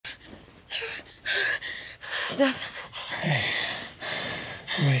Steph. Hey,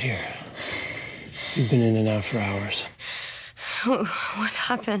 I'm right here. You've been in and out for hours. What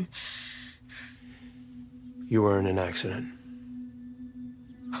happened? You were in an accident.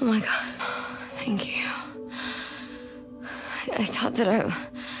 Oh my God. Thank you. I thought that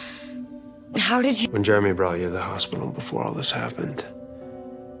How did you... When Jeremy brought you to the hospital before all this happened,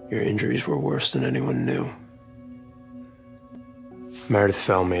 your injuries were worse than anyone knew. Meredith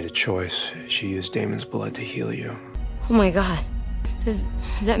Fell made a choice. She used Damon's blood to heal you. Oh my God. Does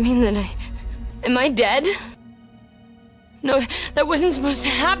that mean that Am I dead? No, that wasn't supposed to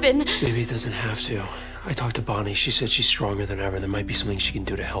happen. Maybe it doesn't have to. I talked to Bonnie. She said she's stronger than ever. There might be something she can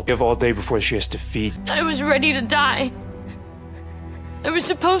do to help. You have all day before she has to feed. I was ready to die. I was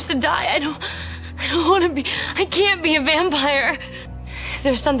supposed to die. I don't want to be... I can't be a vampire. If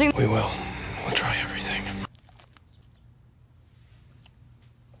there's something... We will. We'll try everything.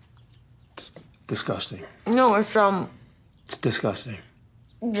 It's disgusting. No, it's It's disgusting.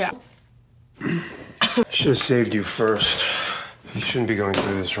 Yeah. I should have saved you first. You shouldn't be going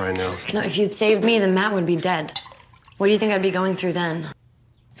through this right now. No, if you'd saved me, then Matt would be dead. What do you think I'd be going through then?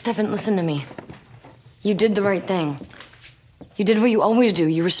 Stefan, listen to me. You did the right thing. You did what you always do.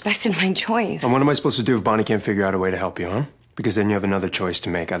 You respected my choice. And what am I supposed to do if Bonnie can't figure out a way to help you, huh? Because then you have another choice to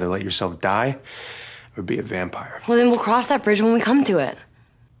make. Either let yourself die or be a vampire. Well, then we'll cross that bridge when we come to it.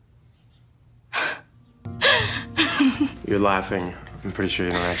 You're laughing. I'm pretty sure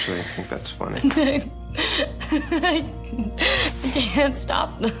you don't actually think that's funny. I can't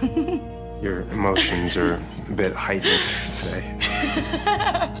stop them. Your emotions are a bit heightened today.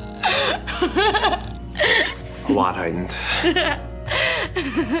 A lot heightened.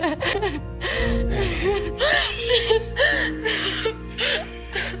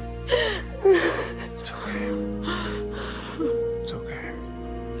 It's okay. It's okay.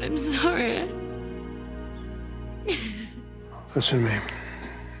 I'm sorry. Listen to me.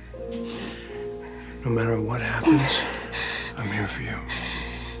 No matter what happens, I'm here for you.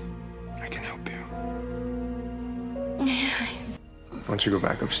 I can help you. Why don't you go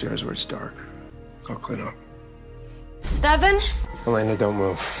back upstairs where it's dark? I'll clean up. Stefan? Elena, don't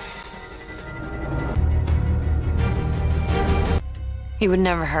move. He would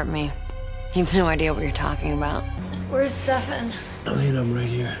never hurt me. You have no idea what you're talking about. Where's Stefan? Elena, I'm right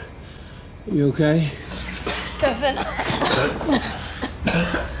here. You okay? Stefan.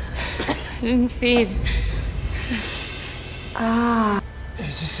 I didn't feed.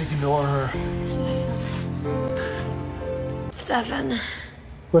 Just ignore her. Stefan.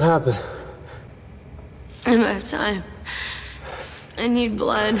 What happened? I don't have time. I need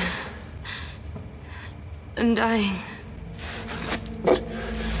blood. I'm dying.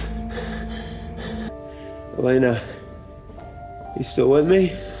 Elena, you still with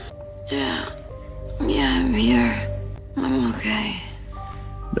me? Yeah, I'm here. I'm okay.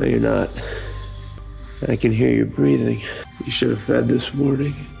 No, you're not. I can hear you breathing. You should have fed this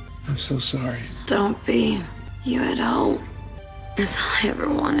morning. I'm so sorry. Don't be. You had hope. That's all I ever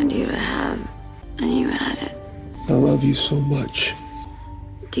wanted you to have. And you had it. I love you so much.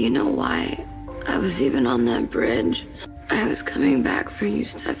 Do you know why I was even on that bridge? I was coming back for you,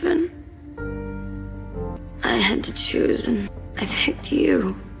 Stefan. I had to choose, and I picked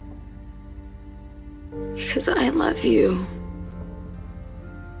you. Because I love you.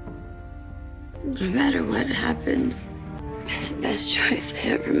 No matter what happens, it's the best choice I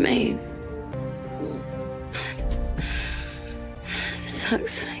ever made. It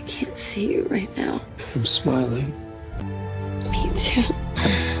sucks that I can't see you right now. I'm smiling. Me too.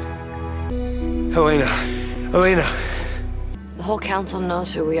 Elena! Elena! The whole council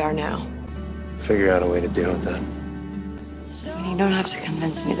knows who we are now. Figure out a way to deal with that. And you don't have to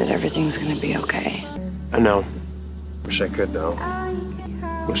convince me that everything's gonna be okay. I know. Wish I could, though.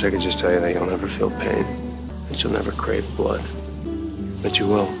 Wish I could just tell you that you'll never feel pain. That you'll never crave blood. But you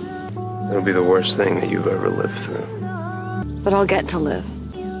will. It'll be the worst thing that you've ever lived through. But I'll get to live.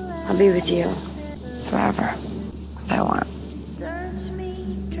 I'll be with you. Forever. If I want. Touch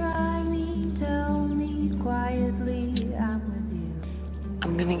me, try me, tell me quietly I'm with you.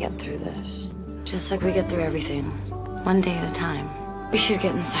 I'm gonna get through this. Just like we get through everything. One day at a time. We should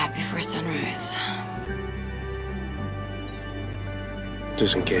get inside before sunrise.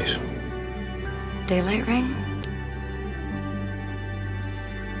 Just in case. Daylight ring?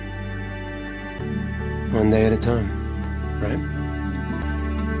 One day at a time, right?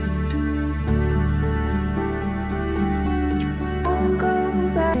 Won't go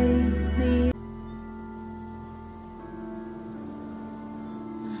back, baby.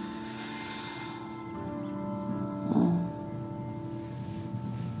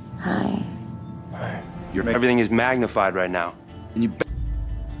 Hi. Right. Everything is magnified right now. And you...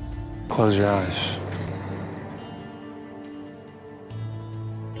 Close your eyes.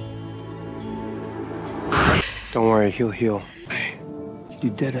 Don't worry, he'll heal. Hey, you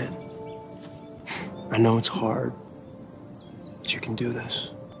did it. I know it's hard, but you can do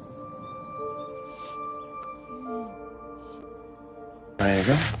this. Ready to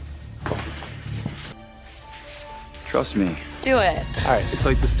go? Cool. Trust me. Do it. All right, it's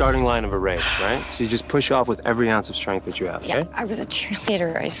like the starting line of a race, right? So you just push off with every ounce of strength that you have, okay? Yeah, I was a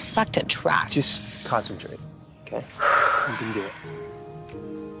cheerleader. I sucked at track. Just concentrate, okay? You can do it.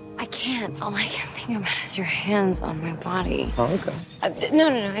 I can't. All I can think about is your hands on my body. Oh, okay. No.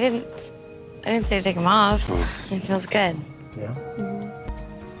 I didn't say to take them off. It feels good. Yeah?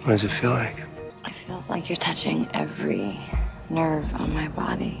 What does it feel like? It feels like you're touching every nerve on my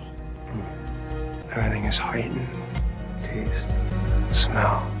body. Everything is heightened. Taste,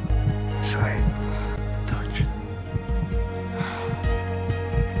 smell, sight, touch.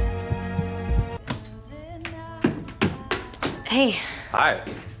 Hey, Hi.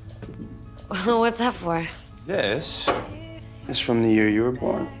 what's that for? This is from the year you were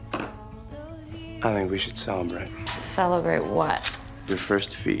born. I think we should celebrate. Celebrate what? Your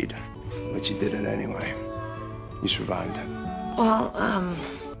first feed, but you did it anyway. You survived it. Well,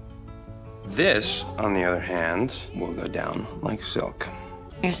 This, on the other hand, will go down like silk.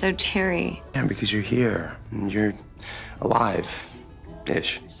 you're so cheery. Yeah, because you're here and you're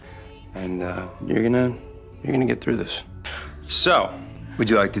alive-ish, and you're gonna get through this. So, would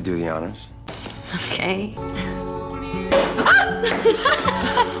you like to do the honors? Okay.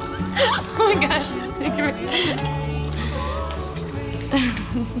 Oh my gosh.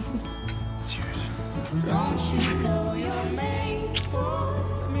 Cheers. Don't you know you're made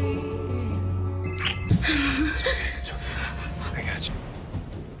for me? I got you.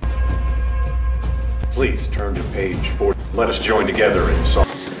 Please turn to page 4. Let us join together in song.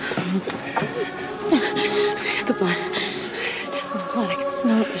 The blood. It's definitely blood. I can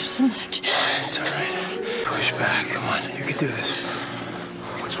smell it. There's so much. It's all right. Push back. Come on, you can do this.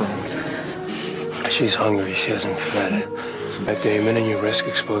 What's wrong with her? She's hungry. She hasn't fed. At Damon, and you risk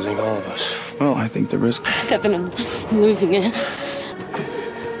exposing all of us. Well, I think the risk... Stefan, I'm losing it.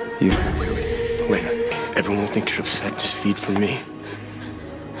 You... Wait, everyone will think you're upset. Just feed from me.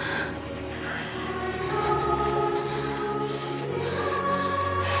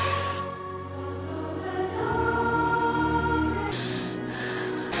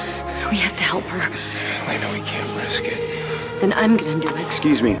 We have to help her. Elena, we can't risk it. Then I'm gonna do it.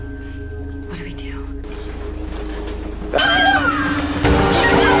 Excuse me. What do we do? I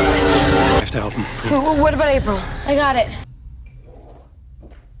have to help him. What about April? I got it.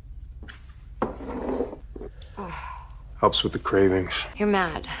 Helps with the cravings. You're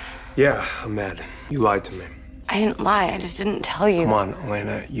mad. Yeah, I'm mad. You lied to me. I didn't lie. I just didn't tell you. Come on,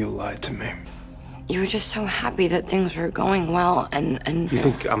 Elena, you lied to me. You were just so happy that things were going well, and You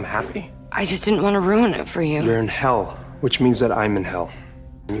think I'm happy? I just didn't want to ruin it for you. You're in hell, which means that I'm in hell.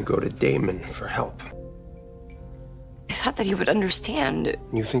 And you go to Damon for help. I thought that he would understand.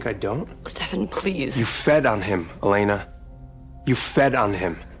 You think I don't? Stefan, please. You fed on him, Elena. You fed on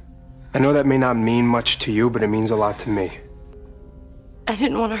him. I know that may not mean much to you, but it means a lot to me. I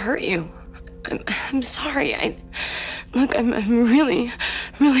didn't want to hurt you. I'm sorry. Look, I'm really,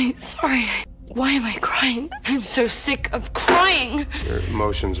 really sorry. Why am I crying? I'm so sick of crying. Your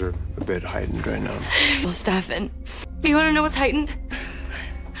emotions are a bit heightened right now. Well, Stefan, you want to know what's heightened?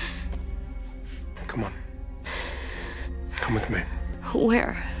 Come on. Come with me.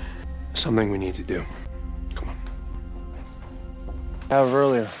 Where? Something we need to do. Come on. Have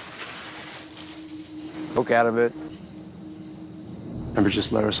earlier. Poke out of it. Never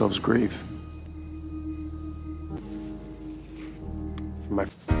just let ourselves grieve. For my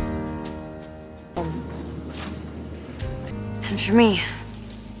And for me.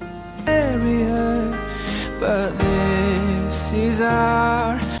 But this is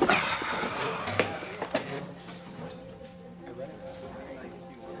our...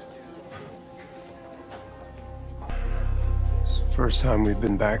 It's the first time we've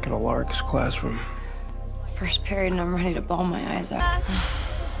been back in a Lark's classroom. First period and I'm ready to bawl my eyes out.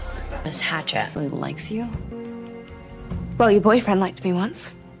 Miss Hatchet really likes you? Well, your boyfriend liked me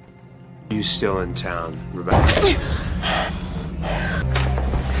once. You still in town, Rebecca?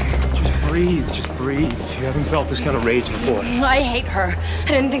 Just breathe, just breathe. You haven't felt this kind of rage before. I hate her. I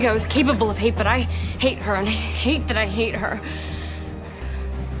didn't think I was capable of hate, but I hate her, and I hate that I hate her.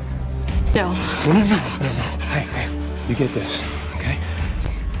 No. No. Hey, you get this, okay?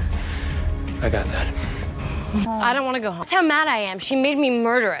 I got that. I don't want to go home. That's how mad I am. She made me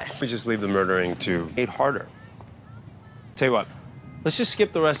murderous. We just leave the murdering to hate harder. Tell you what, let's just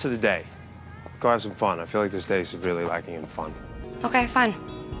skip the rest of the day. Go have some fun. I feel like this day is severely lacking in fun. Okay, fine.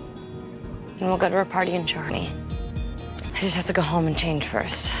 And we'll go to her party and show her me. I just have to go home and change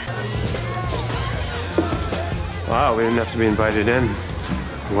first. Wow, we didn't have to be invited in.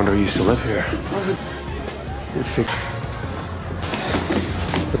 I wonder who used to live here.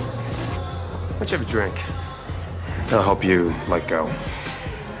 Why don't you have a drink? I'll help you let go.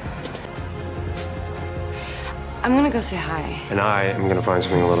 I'm gonna go say hi. And I am gonna find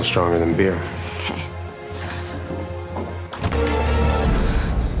something a little stronger than beer. Okay.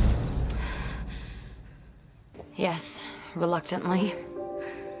 Yes, reluctantly.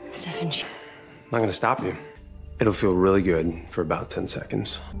 Stefan. I'm not gonna stop you. It'll feel really good for about 10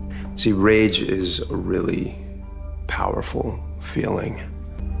 seconds. See, rage is a really powerful feeling.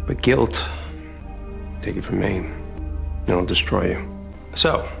 But guilt, take it from me, it'll destroy you.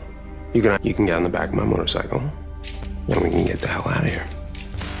 So, you can get on the back of my motorcycle, and we can get the hell out of here.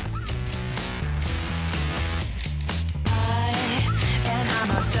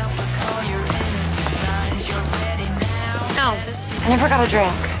 No, I never got a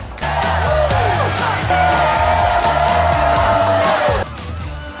drink.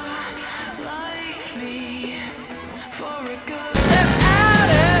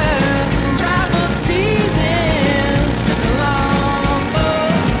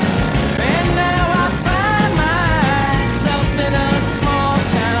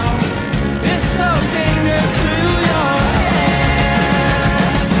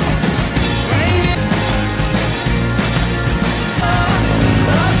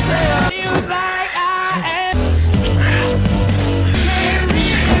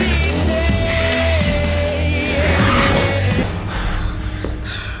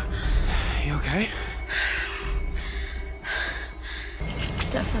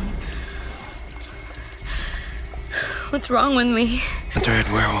 Stefan. What's wrong with me? A dread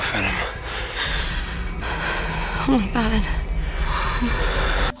werewolf in him. Oh my God.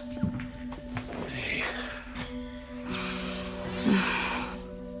 Hey.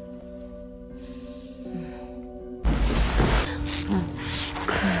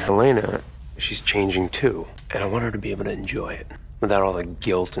 Stelena, she's changing too, and I want her to be able to enjoy it without all the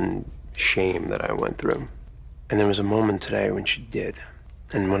guilt and shame that I went through. And there was a moment today when she did.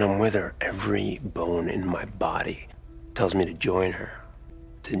 And when I'm with her, every bone in my body tells me to join her,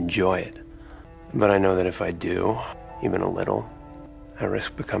 to enjoy it. But I know that if I do, even a little, I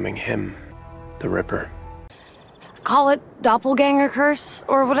risk becoming him, the Ripper. Call it doppelganger curse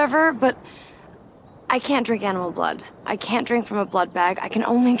or whatever, but I can't drink animal blood. I can't drink from a blood bag. I can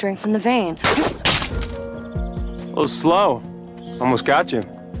only drink from the vein. Oh, slow. Almost got you.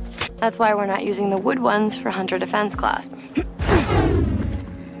 That's why we're not using the wood ones for Hunter Defense class.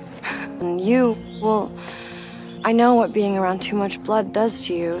 And you, well, I know what being around too much blood does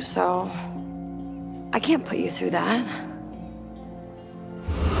to you, so I can't put you through that.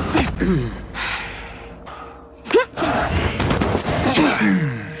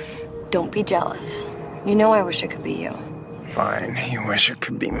 Don't be jealous. You know I wish it could be you. Fine, you wish it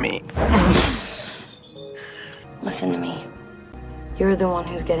could be me. Listen to me. You're the one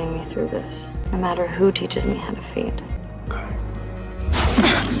who's getting me through this, no matter who teaches me how to feed. Okay.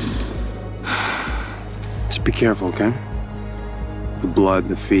 Just be careful, okay? The blood,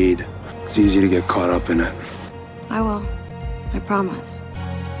 the feed. It's easy to get caught up in it. I will. I promise.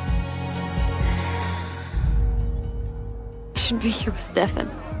 I should be here with Stefan.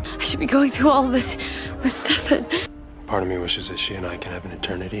 I should be going through all this with Stefan. Part of me wishes that she and I can have an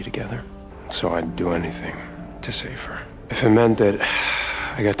eternity together. So I'd do anything to save her. If it meant that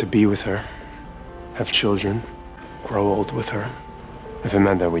I got to be with her, have children, grow old with her, if it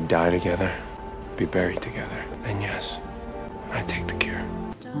meant that we'd die together, be buried together, then yes, I'd take the cure.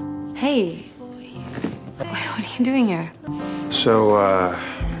 Hey, what are you doing here? So,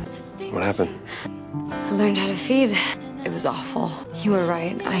 what happened? I learned how to feed. It was awful. You were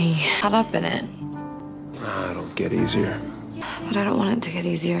right. I caught up in it. It'll get easier. But I don't want it to get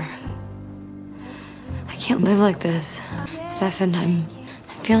easier. I can't live like this. Stefan, I'm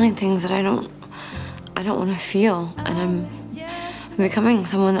feeling things that I don't want to feel. And I'm becoming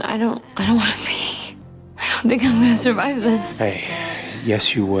someone that I don't want to be. I don't think I'm gonna survive this. Hey,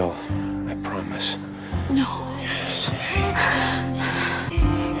 yes you will. I promise. No. Yes. You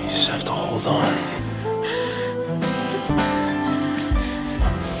just have to hold on.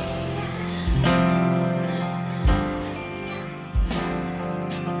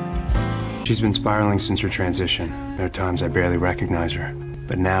 She's been spiraling since her transition. There are times I barely recognize her.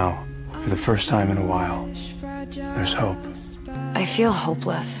 But now, for the first time in a while, There's hope. I feel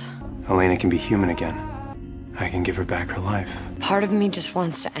hopeless. Elena can be human again. I can give her back her life. Part of me just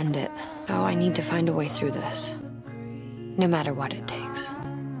wants to end it. So I need to find a way through this. No matter what it takes.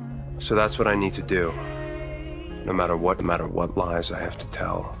 So that's what I need to do. No matter what lies I have to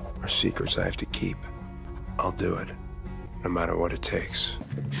tell or secrets I have to keep, I'll do it. No matter what it takes.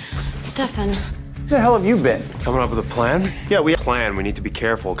 Stefan. Where the hell have you been? Coming up with a plan? Yeah, we need to be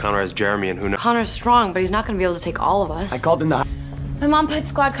careful. Connor has Jeremy and who knows. Connor's strong, but he's not gonna be able to take all of us. I called in the... My mom put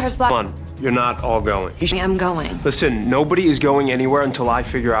squad cars black. Come on, you're not all going. I'm going. Listen, nobody is going anywhere until I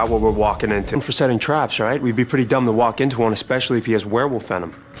figure out what we're walking into. For setting traps, right? We'd be pretty dumb to walk into one, especially if he has werewolf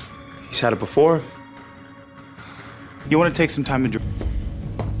venom. He's had it before. You want to take some time to...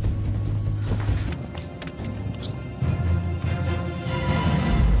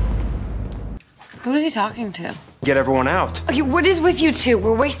 Who is he talking to? Get everyone out. Okay, what is with you two?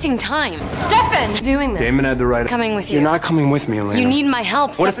 We're wasting time. Stefan! Doing this. Damon had the right... Coming with you. You're not coming with me, Elena. You need my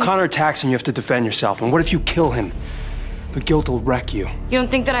help, What if Stefan. Connor attacks and you have to defend yourself? And what if you kill him? The guilt will wreck you. You don't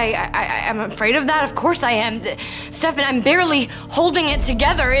think that I'm afraid of that? Of course I am. Stefan, I'm barely holding it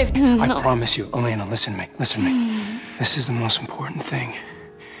together if... I promise you, Elena, listen to me. Listen to me. This is the most important thing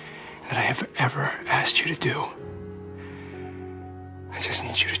that I have ever asked you to do. I just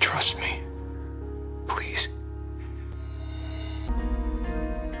need you to trust me. Please.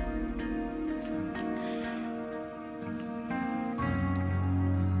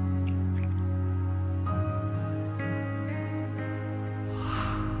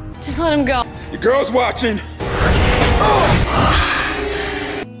 Just let him go. Your girl's watching!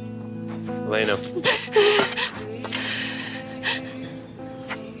 Elena.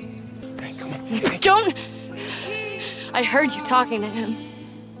 Hey, come on. Don't... I heard you talking to him.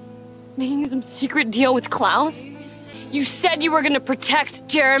 Making some secret deal with Klaus. You said you were gonna protect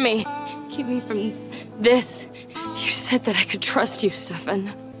Jeremy. Keep me from this. You said that I could trust you,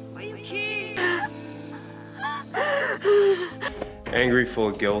 Stefan. Angry, full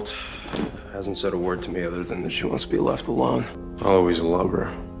of guilt. Hasn't said a word to me other than that she wants to be left alone. I'll always love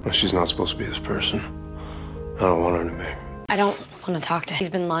her. But she's not supposed to be this person. I don't want her to be. I don't want to talk to him. He's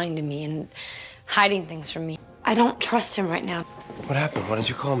been lying to me and hiding things from me. I don't trust him right now. What happened? Why did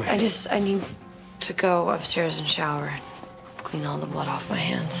you call me? I need to go upstairs and shower. Clean all the blood off my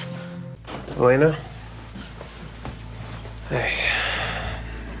hands. Elena? Hey.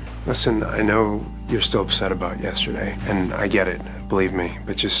 Listen, I know you're still upset about yesterday, and I get it, believe me,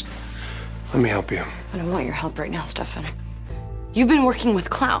 but just let me help you. I don't want your help right now, Stefan. You've been working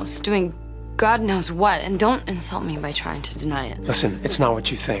with Klaus, doing God knows what, and don't insult me by trying to deny it. Listen, it's not what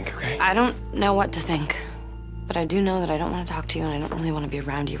you think, okay? I don't know what to think, but I do know that I don't want to talk to you, and I don't really want to be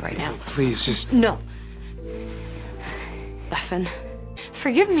around you right now. Please, just... No. Stefan,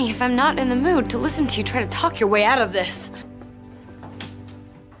 forgive me if I'm not in the mood to listen to you try to talk your way out of this.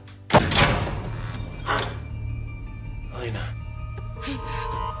 Elena. Hey.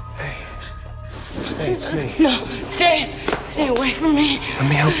 Hey, it's me. No, stay away from me. Let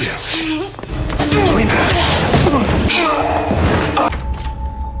me help you. Elena.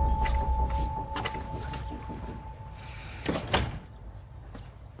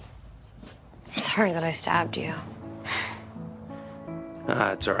 I'm sorry that I stabbed you.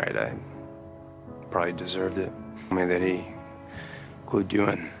 It's all right. I probably deserved it. I mean, that he glued you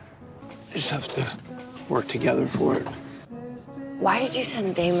in. Just have to work together for it. Why did you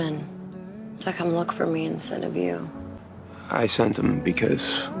send Damon to come look for me instead of you? I sent him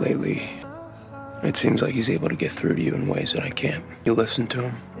because lately it seems like he's able to get through to you in ways that I can't. You listen to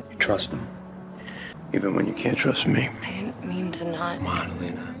him, you trust him, even when you can't trust me. I didn't mean to not. Come on,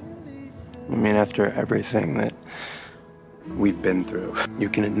 Elena. I mean, after everything that we've been through, you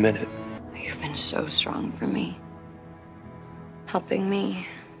can admit it. You've been so strong for me. Helping me.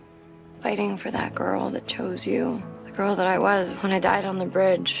 Fighting for that girl that chose you. The girl that I was when I died on the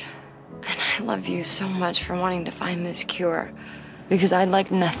bridge. And I love you so much for wanting to find this cure. Because I'd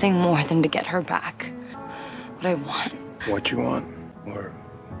like nothing more than to get her back. What I want. What you want, or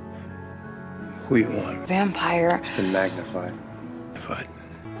who you want. Vampire. It's been magnified. But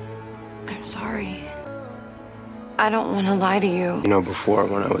I'm sorry. I don't want to lie to you. you know, before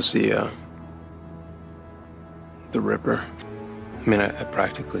when I was the Ripper, I mean, I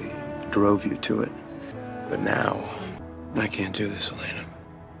practically drove you to it. But now, I can't do this, Elena.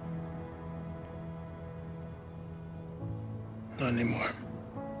 Not anymore.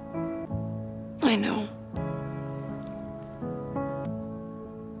 I know.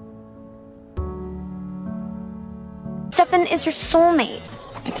 Stefan is your soulmate.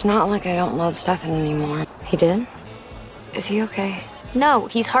 It's not like I don't love Stefan anymore. He did? Is he okay? No,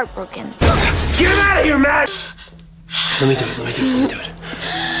 he's heartbroken. Get him out of here, Matt! Let me do it. Let me do it. Let me do it.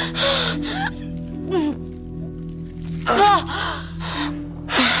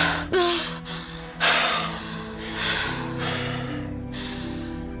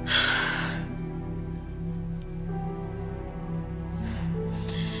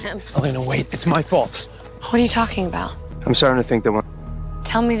 Elena, wait. It's my fault. What are you talking about? I'm starting to think that when...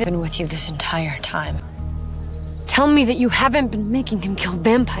 Tell me that I've been with you this entire time. Tell me that you haven't been making him kill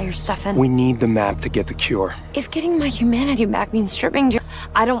vampires, Stefan. We need the map to get the cure. If getting my humanity back means stripping you,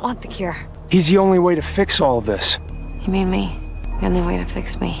 I don't want the cure. He's the only way to fix all of this. You mean me? The only way to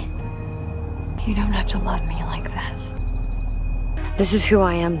fix me. You don't have to love me like this. This is who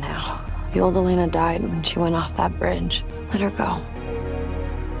I am now. The old Elena died when she went off that bridge. Let her go.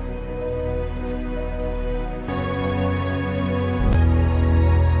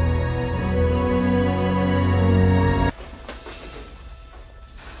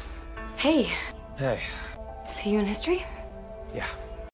 Hey. Hey. See you in history? Yeah.